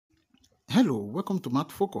Hello, welcome to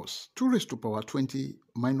Mathsfocus. 2 raised to power 20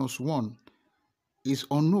 minus 1 is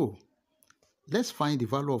unknown. Let's find the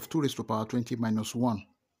value of 2 raised to power 20 minus 1.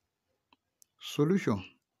 Solution.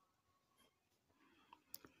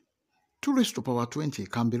 2 raised to power 20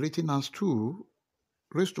 can be written as 2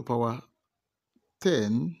 raised to power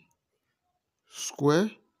 10 square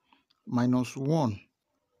minus 1.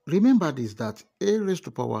 Remember this, that a raised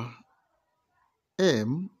to power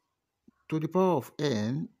m to the power of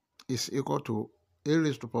n is equal to a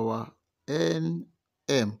raised to power n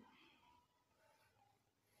m.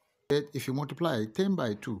 If you multiply 10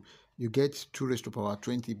 by 2, you get 2 raised to power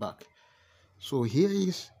 20 back. So here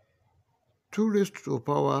is 2 raised to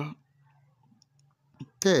power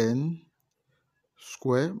 10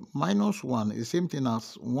 square minus 1 is the same thing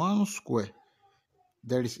as 1 square.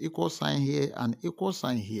 There is equal sign here and equal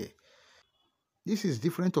sign here. This is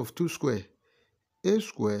different of 2 square. A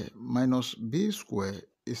square minus b square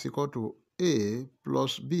is equal to a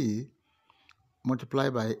plus b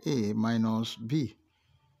multiplied by a minus b,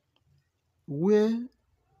 where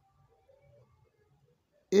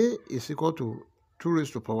a is equal to 2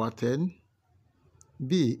 raised to power 10,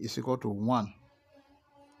 b is equal to 1.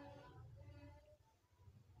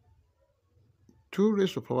 2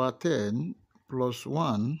 raised to power 10 plus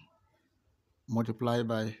 1 multiplied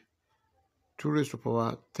by 2 raised to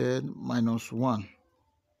power 10 minus 1.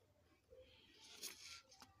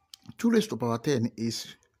 2 raised to power 10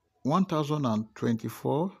 is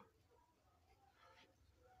 1024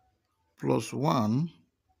 plus 1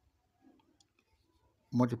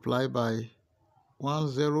 multiplied by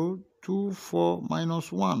 1024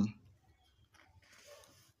 minus 1.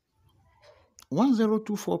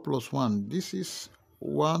 1024 plus 1, this is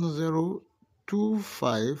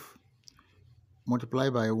 1025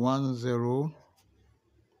 multiplied by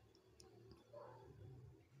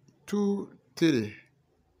 1023.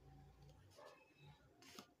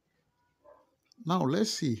 Now let's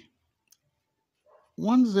see.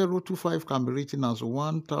 1025 can be written as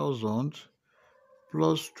 1000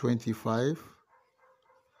 plus 25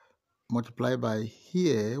 multiplied by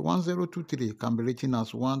here 1023 can be written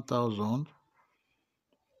as 1000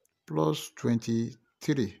 plus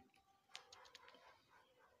 23.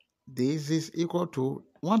 This is equal to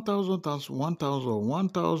 1000 times 1000,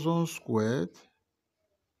 1000 squared,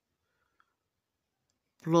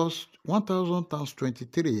 plus 1000 times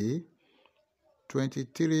 23,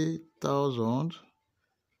 23,000,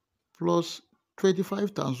 plus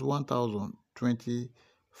 25 times 1000,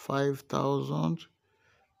 25,000,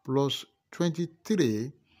 plus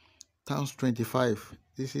 23 times 25.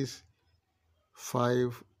 This is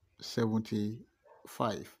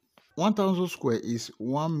 575. 1000 square is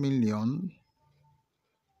 1,000,000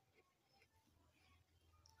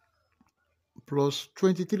 plus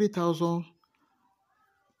 23,000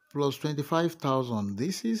 plus 25,000.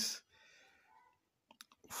 This is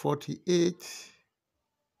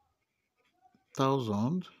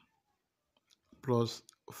 48,000 plus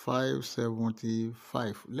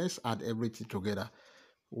 575. Let's add everything together.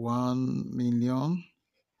 1,000,000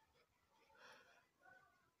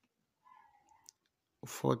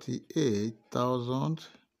 48,000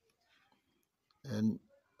 and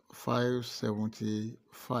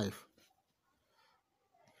 575.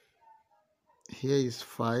 Here is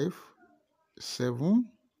 5, 7,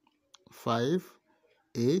 5,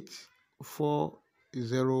 8, 4,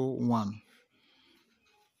 0, 1.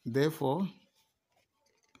 Therefore,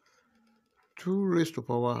 2 raised to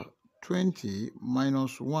power 20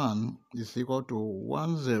 minus 1 is equal to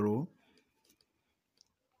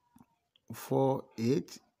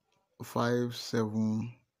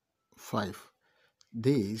 10,48575.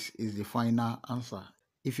 This is the final answer.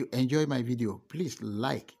 If you enjoy my video, please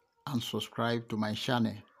like and subscribe to my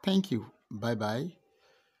channel. Thank you. Bye bye.